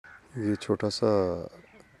ये छोटा सा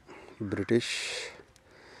ब्रिटिश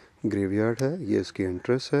ग्रेवयार्ड है, ये इसकी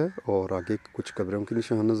एंट्रेंस है और आगे कुछ कब्रों के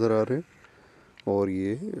निशान नज़र आ रहे हैं। और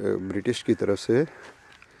ये ब्रिटिश की तरफ से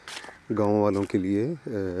गांव वालों के लिए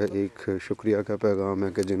एक शुक्रिया का पैगाम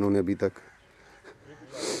है कि जिन्होंने अभी तक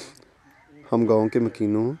हम गांव के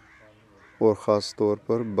मकीनों और ख़ास तौर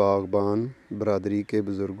पर बागबान बरादरी के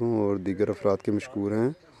बुज़ुर्गों और दीगर अफराद के मशकूर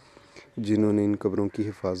हैं जिन्होंने इन कब्रों की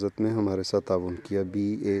हिफाजत में हमारे साथ ताउन किया।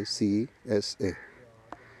 BACSA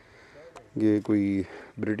ये कोई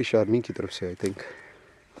ब्रिटिश आर्मी की तरफ से आई थिंक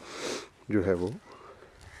जो है वो।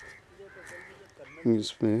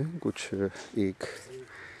 इसमें कुछ एक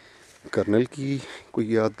कर्नल की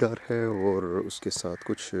कोई यादगार है और उसके साथ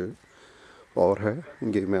कुछ और है।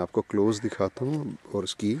 ये मैं आपको क्लोज़ दिखाता हूँ और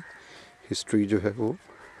उसकी हिस्ट्री जो है वो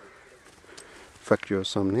फैक्ट जो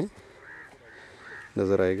सामने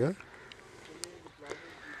नज़र आएगा,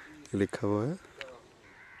 लिखा हुआ है।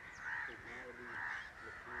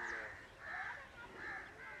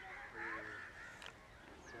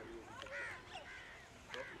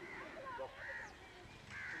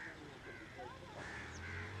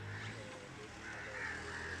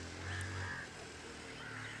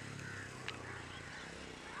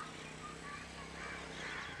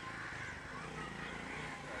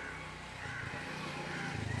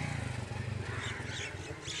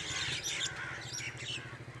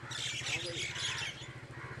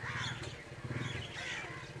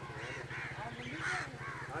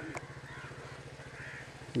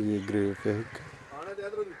 ये ग्रेव है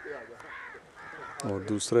और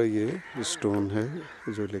दूसरा ये स्टोन है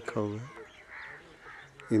जो लिखा हुआ है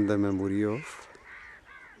इन द मेमोरी ऑफ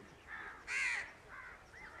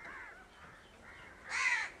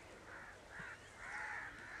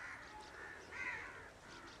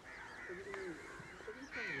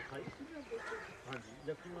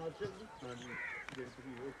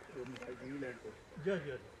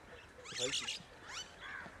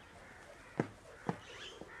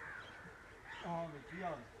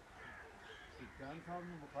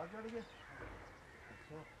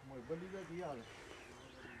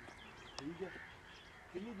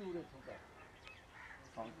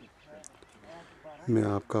मैं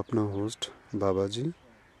आपका अपना host Baba ji,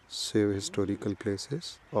 save historical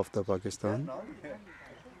places of the Pakistan.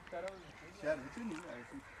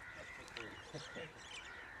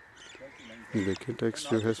 देखिए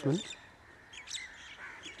टेक्स्ट जो है इसमें।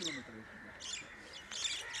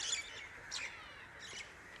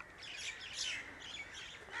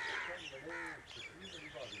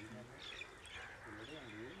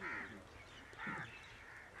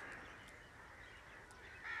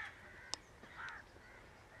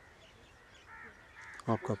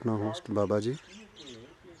 आपका अपना host Baba ji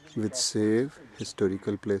with save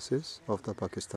historical places of the Pakistan.